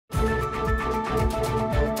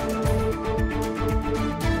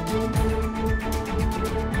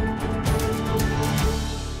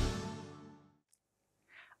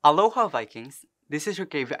Aloha Vikings! This is your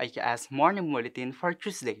KVIKS Morning Bulletin for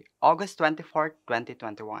Tuesday, August 24,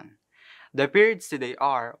 2021. The periods today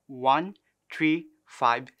are 1, 3,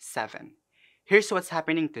 5, 7. Here's what's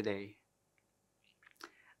happening today.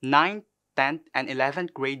 9th, 10th, and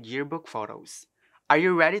 11th grade yearbook photos. Are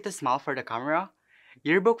you ready to smile for the camera?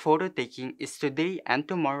 Yearbook photo taking is today and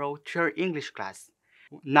tomorrow to your English class.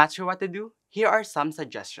 Not sure what to do? Here are some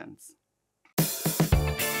suggestions.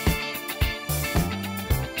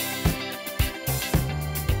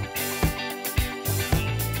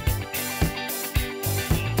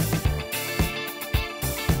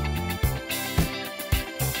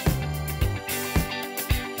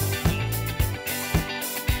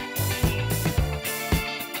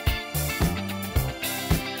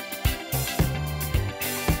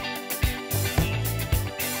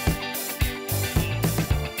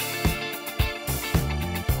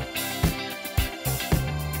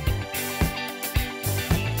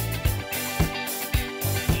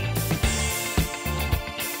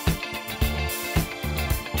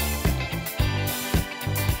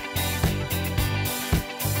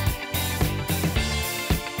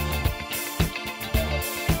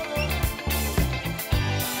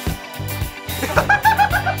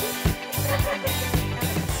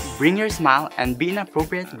 Bring your smile and be in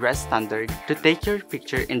appropriate dress standard to take your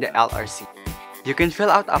picture in the LRC. You can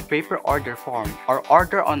fill out a paper order form or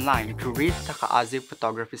order online to read Takaazi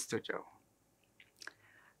Photography Studio.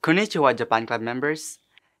 Konnichiwa Japan Club members!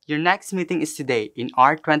 Your next meeting is today in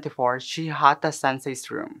R24 Shihata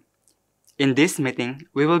Sensei's room. In this meeting,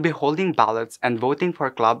 we will be holding ballots and voting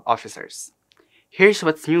for club officers. Here's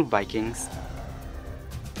what's new, Vikings.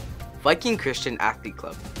 Viking Christian Athlete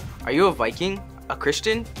Club. Are you a Viking? A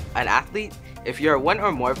Christian? An athlete? If you are one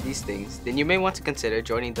or more of these things, then you may want to consider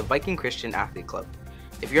joining the Viking Christian Athlete Club.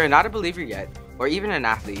 If you are not a believer yet, or even an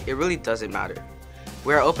athlete, it really doesn't matter.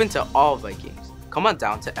 We are open to all Vikings. Come on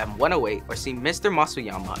down to M108 or see Mr.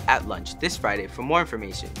 Masuyama at lunch this Friday for more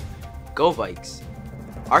information. Go Vikes!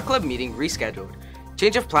 Our club meeting rescheduled.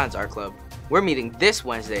 Change of plans, our club. We're meeting this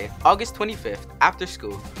Wednesday, August 25th, after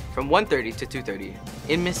school, from 1:30 to 2:30,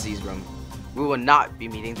 in Miss Z's room. We will not be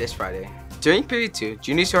meeting this Friday. During Period 2,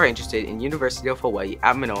 juniors who are interested in University of Hawaii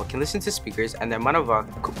at Manoa can listen to speakers and their Manawa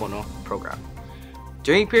Kupono program.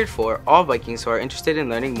 During Period 4, all Vikings who are interested in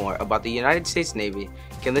learning more about the United States Navy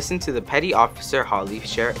can listen to the Petty Officer Holly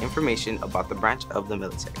share information about the branch of the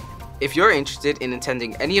military. If you're interested in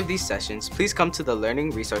attending any of these sessions, please come to the Learning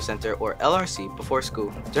Resource Center or LRC before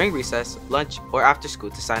school, during recess, lunch, or after school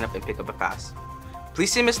to sign up and pick up a pass.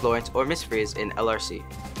 Please see Miss Lawrence or Miss Fries in LRC.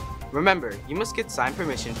 Remember, you must get signed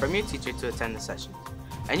permission from your teacher to attend the sessions,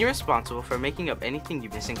 and you're responsible for making up anything you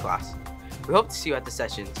miss in class. We hope to see you at the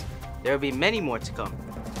sessions. There will be many more to come.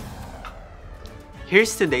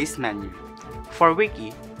 Here's today's menu. For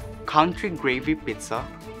Wiki, country gravy pizza,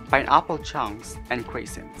 pineapple chunks, and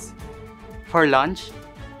craisins. For lunch,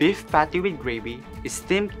 beef patty with gravy,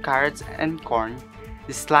 steamed carrots and corn,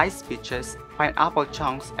 sliced peaches, pineapple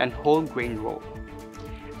chunks, and whole grain roll.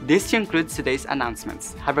 This concludes today's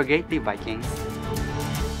announcements. Have a great day, Vikings!